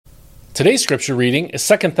Today's scripture reading is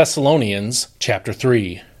 2 Thessalonians chapter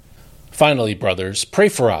 3. Finally, brothers, pray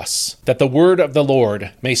for us, that the word of the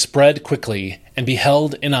Lord may spread quickly and be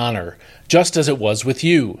held in honor, just as it was with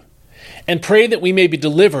you. And pray that we may be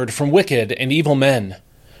delivered from wicked and evil men,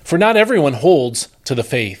 for not everyone holds to the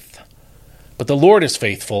faith. But the Lord is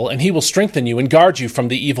faithful, and he will strengthen you and guard you from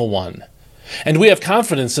the evil one. And we have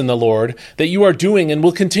confidence in the Lord that you are doing and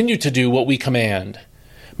will continue to do what we command.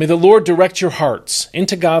 May the Lord direct your hearts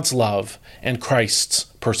into God's love and Christ's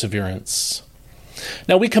perseverance.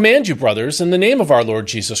 Now we command you, brothers, in the name of our Lord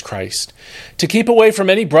Jesus Christ, to keep away from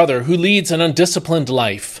any brother who leads an undisciplined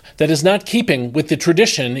life that is not keeping with the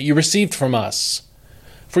tradition you received from us.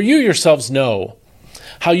 For you yourselves know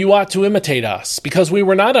how you ought to imitate us, because we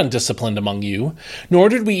were not undisciplined among you, nor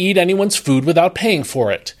did we eat anyone's food without paying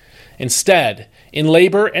for it. Instead, in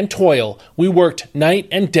labor and toil, we worked night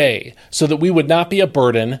and day so that we would not be a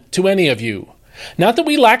burden to any of you. Not that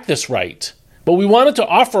we lacked this right, but we wanted to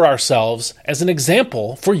offer ourselves as an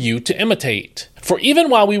example for you to imitate. For even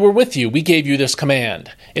while we were with you, we gave you this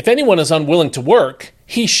command: if anyone is unwilling to work,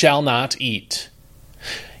 he shall not eat.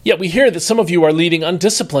 Yet we hear that some of you are leading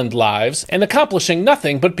undisciplined lives and accomplishing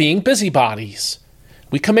nothing but being busybodies.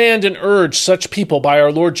 We command and urge such people by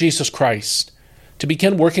our Lord Jesus Christ to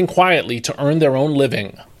begin working quietly to earn their own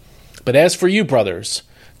living. But as for you, brothers,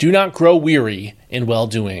 do not grow weary in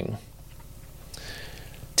well-doing.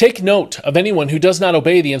 Take note of anyone who does not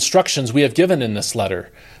obey the instructions we have given in this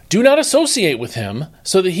letter. Do not associate with him,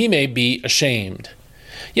 so that he may be ashamed.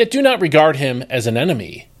 Yet do not regard him as an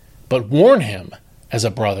enemy, but warn him as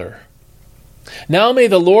a brother. Now may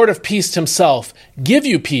the Lord of peace himself give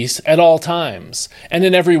you peace at all times, and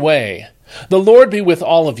in every way. The Lord be with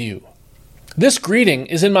all of you. This greeting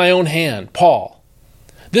is in my own hand, Paul.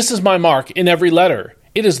 This is my mark in every letter.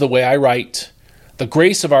 It is the way I write. The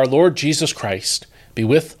grace of our Lord Jesus Christ be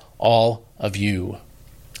with all of you.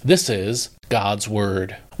 This is God's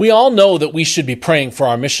word. We all know that we should be praying for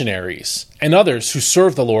our missionaries and others who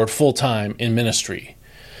serve the Lord full-time in ministry.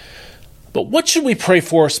 But what should we pray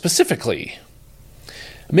for specifically?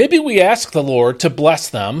 Maybe we ask the Lord to bless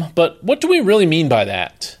them, but what do we really mean by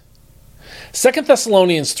that? 2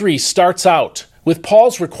 Thessalonians 3 starts out with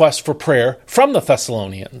Paul's request for prayer from the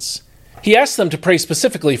Thessalonians. He asks them to pray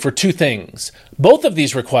specifically for two things. Both of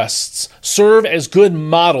these requests serve as good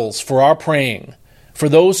models for our praying for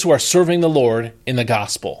those who are serving the Lord in the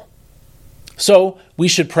gospel. So, we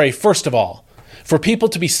should pray, first of all, for people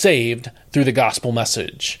to be saved through the gospel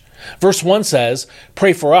message. Verse 1 says,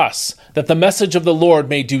 "Pray for us, that the message of the Lord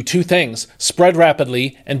may do two things, spread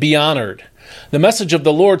rapidly and be honored." The message of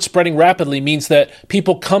the Lord spreading rapidly means that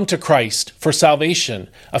people come to Christ for salvation,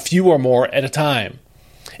 a few or more at a time.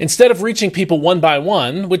 Instead of reaching people one by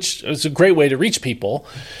one, which is a great way to reach people,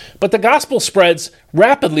 but the gospel spreads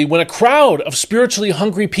rapidly when a crowd of spiritually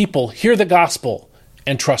hungry people hear the gospel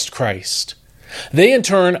and trust Christ. They in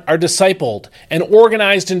turn are discipled and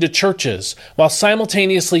organized into churches while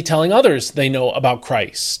simultaneously telling others they know about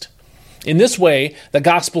Christ. In this way, the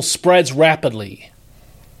gospel spreads rapidly.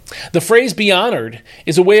 The phrase "be honored"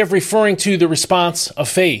 is a way of referring to the response of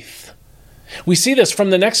faith. We see this from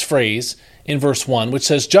the next phrase in verse 1, which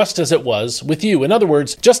says, "just as it was with you." In other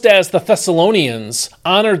words, just as the Thessalonians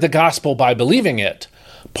honored the gospel by believing it,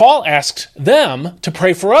 Paul asked them to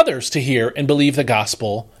pray for others to hear and believe the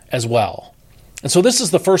gospel as well. And so this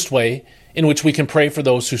is the first way in which we can pray for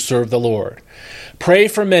those who serve the Lord. Pray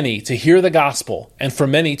for many to hear the gospel and for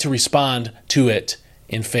many to respond to it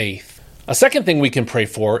in faith. A second thing we can pray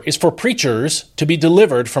for is for preachers to be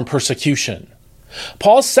delivered from persecution.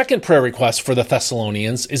 Paul's second prayer request for the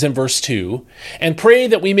Thessalonians is in verse 2, "and pray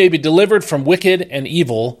that we may be delivered from wicked and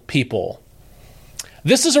evil people."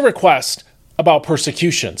 This is a request about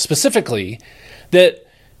persecution, specifically that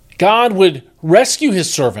God would rescue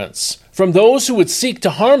his servants from those who would seek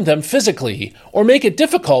to harm them physically or make it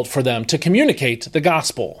difficult for them to communicate the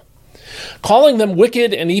gospel. Calling them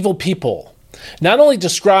wicked and evil people not only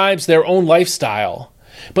describes their own lifestyle,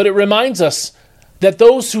 but it reminds us that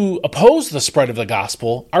those who oppose the spread of the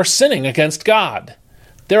gospel are sinning against God.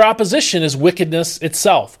 Their opposition is wickedness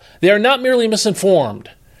itself. They are not merely misinformed.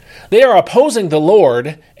 They are opposing the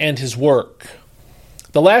Lord and his work.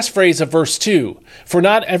 The last phrase of verse 2, "for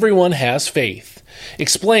not everyone has faith,"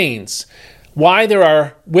 explains why there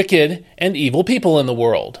are wicked and evil people in the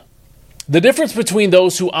world. The difference between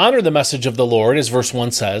those who honor the message of the Lord, as verse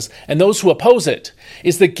 1 says, and those who oppose it,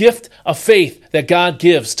 is the gift of faith that God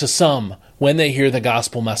gives to some when they hear the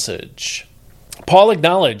gospel message. Paul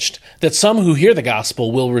acknowledged that some who hear the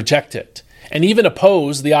gospel will reject it, and even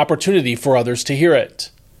oppose the opportunity for others to hear it.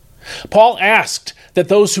 Paul asked that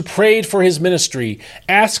those who prayed for his ministry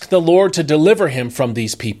ask the Lord to deliver him from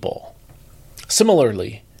these people.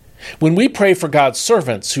 Similarly, when we pray for God's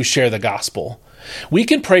servants who share the gospel, we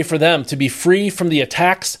can pray for them to be free from the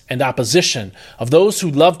attacks and opposition of those who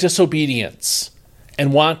love disobedience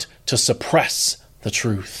and want to suppress the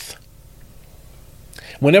truth.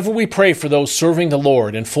 Whenever we pray for those serving the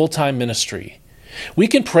Lord in full-time ministry, we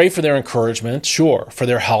can pray for their encouragement, sure, for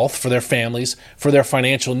their health, for their families, for their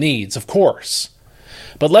financial needs, of course.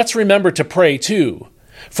 But let's remember to pray, too,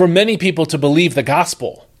 for many people to believe the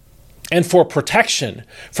gospel and for protection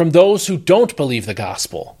from those who don't believe the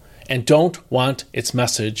gospel and don't want its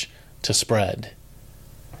message to spread.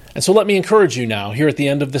 And so let me encourage you now, here at the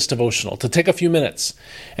end of this devotional, to take a few minutes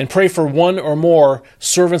and pray for one or more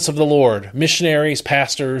servants of the Lord, missionaries,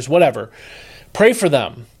 pastors, whatever. Pray for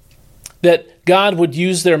them, that God would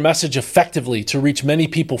use their message effectively to reach many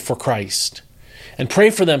people for Christ. And pray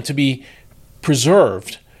for them to be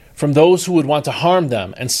preserved from those who would want to harm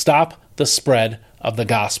them and stop the spread of the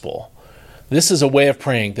gospel. This is a way of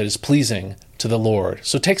praying that is pleasing to the Lord.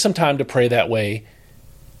 So take some time to pray that way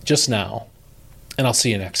just now, and I'll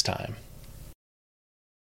see you next time.